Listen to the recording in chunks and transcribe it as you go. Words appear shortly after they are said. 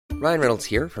Ryan Reynolds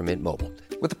here from Mint Mobile.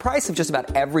 With the price of just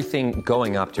about everything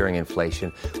going up during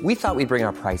inflation, we thought we'd bring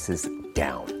our prices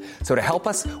down. So to help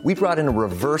us, we brought in a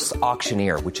reverse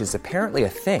auctioneer, which is apparently a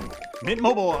thing. Mint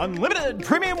Mobile Unlimited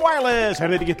Premium Wireless. How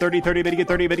to get 30, 30, bit to get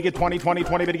 30, bit to get 20, 20,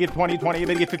 20, bit to get 20, 20,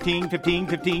 bit to get 15, 15,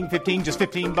 15, 15, just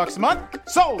 $15 a month?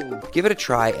 Sold! Give it a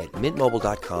try at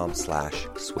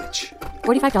mintmobile.com/switch.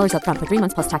 $45 up front for 3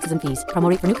 months plus taxes and fees. Promo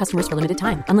rate for new customers for limited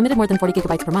time. Unlimited more than 40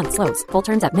 gigabytes per month. Slows full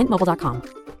terms at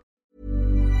mintmobile.com.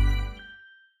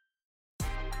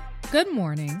 Good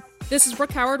morning. This is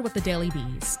Brooke Howard with the Daily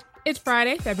Beast. It's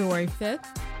Friday, February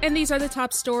 5th, and these are the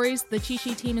top stories the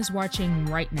Chi-Chi team is watching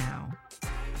right now.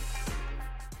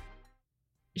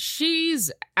 She's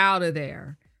out of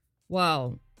there.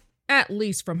 Well, at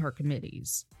least from her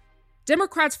committees.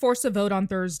 Democrats forced a vote on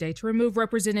Thursday to remove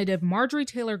Representative Marjorie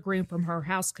Taylor Greene from her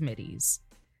House committees.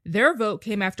 Their vote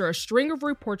came after a string of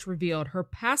reports revealed her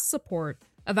past support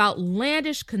of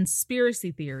outlandish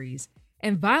conspiracy theories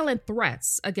and violent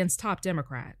threats against top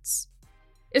Democrats.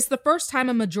 It's the first time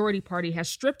a majority party has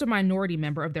stripped a minority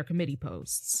member of their committee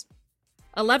posts.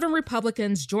 11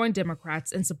 Republicans joined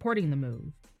Democrats in supporting the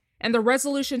move, and the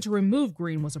resolution to remove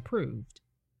Greene was approved.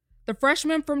 The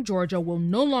freshman from Georgia will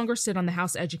no longer sit on the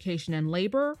House Education and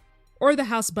Labor or the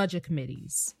House Budget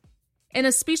Committees. In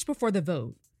a speech before the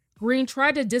vote, Greene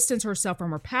tried to distance herself from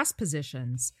her past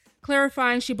positions,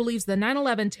 clarifying she believes the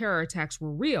 9/11 terror attacks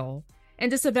were real and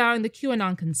disavowing the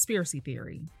QAnon conspiracy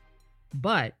theory.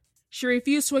 But she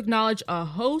refused to acknowledge a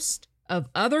host of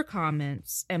other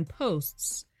comments and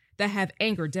posts that have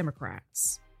angered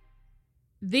Democrats.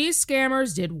 These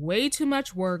scammers did way too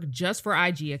much work just for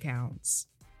IG accounts.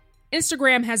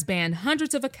 Instagram has banned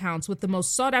hundreds of accounts with the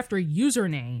most sought-after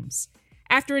usernames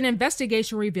after an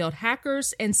investigation revealed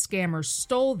hackers and scammers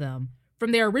stole them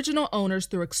from their original owners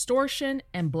through extortion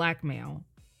and blackmail.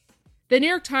 The New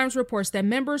York Times reports that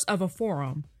members of a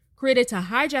forum created to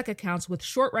hijack accounts with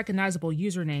short recognizable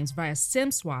usernames via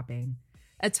SIM swapping,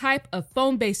 a type of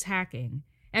phone-based hacking,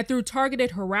 and through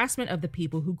targeted harassment of the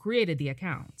people who created the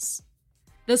accounts.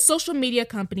 The social media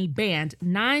company banned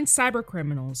 9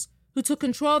 cybercriminals who took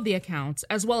control of the accounts,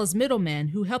 as well as middlemen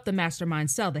who helped the mastermind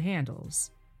sell the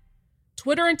handles.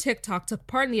 Twitter and TikTok took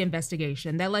part in the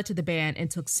investigation that led to the ban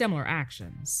and took similar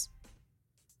actions.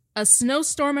 A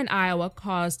snowstorm in Iowa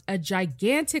caused a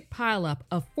gigantic pileup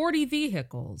of 40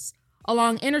 vehicles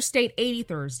along Interstate 80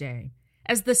 Thursday,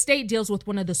 as the state deals with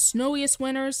one of the snowiest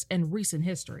winters in recent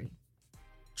history.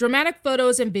 Dramatic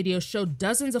photos and videos showed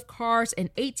dozens of cars and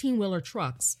 18-wheeler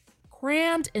trucks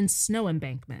crammed in snow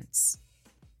embankments.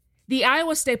 The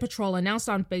Iowa State Patrol announced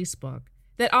on Facebook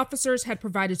that officers had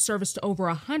provided service to over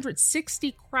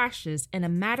 160 crashes in a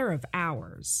matter of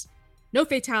hours. No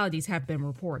fatalities have been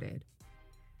reported.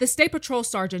 The State Patrol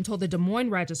sergeant told the Des Moines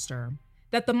Register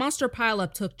that the monster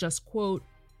pileup took just, quote,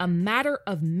 a matter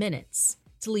of minutes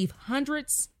to leave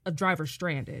hundreds of drivers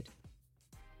stranded.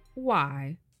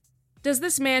 Why? Does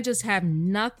this man just have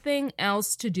nothing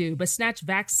else to do but snatch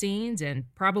vaccines and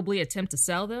probably attempt to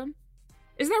sell them?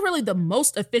 Is that really the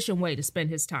most efficient way to spend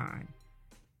his time?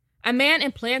 A man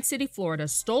in Plant City, Florida,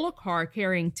 stole a car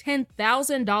carrying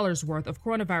 $10,000 worth of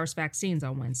coronavirus vaccines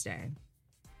on Wednesday.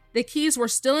 The keys were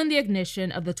still in the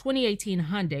ignition of the 2018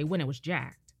 Hyundai when it was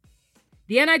jacked.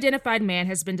 The unidentified man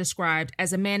has been described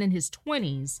as a man in his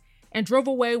 20s and drove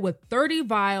away with 30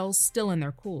 vials still in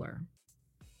their cooler.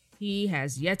 He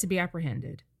has yet to be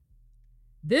apprehended.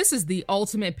 This is the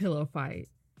ultimate pillow fight,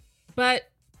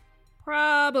 but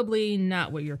probably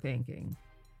not what you're thinking.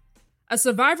 A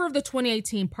survivor of the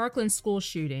 2018 Parkland school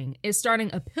shooting is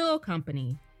starting a pillow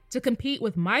company to compete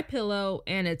with MyPillow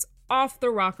and its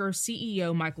off-the-rocker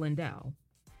CEO Mike Lindell.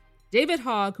 David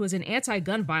Hogg, who is an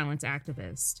anti-gun violence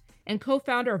activist and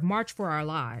co-founder of March for Our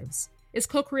Lives, is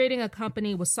co-creating a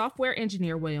company with software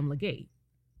engineer William Legate.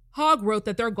 Hogg wrote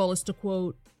that their goal is to,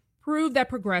 quote, prove that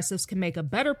progressives can make a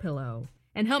better pillow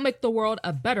and help make the world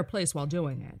a better place while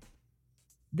doing it.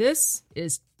 This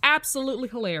is absolutely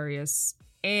hilarious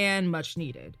and much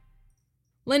needed.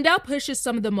 Lindell pushes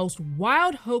some of the most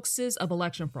wild hoaxes of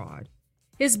election fraud.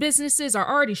 His businesses are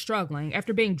already struggling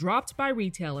after being dropped by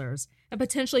retailers and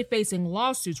potentially facing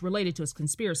lawsuits related to his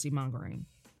conspiracy mongering.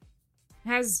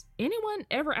 Has anyone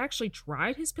ever actually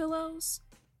tried his pillows?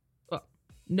 Well,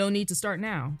 no need to start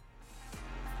now.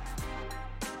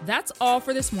 That's all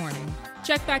for this morning.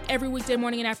 Check back every weekday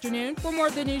morning and afternoon for more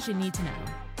of the news you need to know.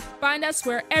 Find us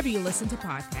wherever you listen to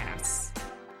podcasts.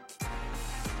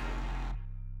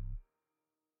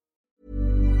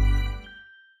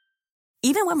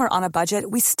 Even when we're on a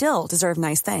budget, we still deserve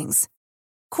nice things.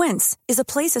 Quince is a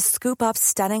place to scoop up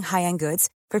stunning high-end goods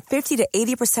for 50 to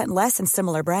 80% less than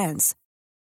similar brands.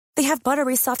 They have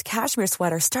buttery soft cashmere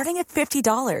sweaters starting at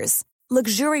 $50,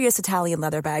 luxurious Italian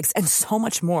leather bags, and so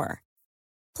much more.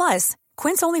 Plus,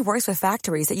 Quince only works with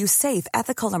factories that use safe,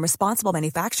 ethical, and responsible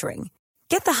manufacturing.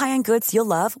 Get the high-end goods you'll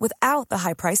love without the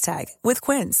high price tag with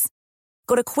Quince.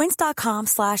 Go to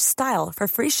quince.com/style for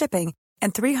free shipping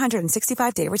and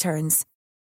 365-day returns.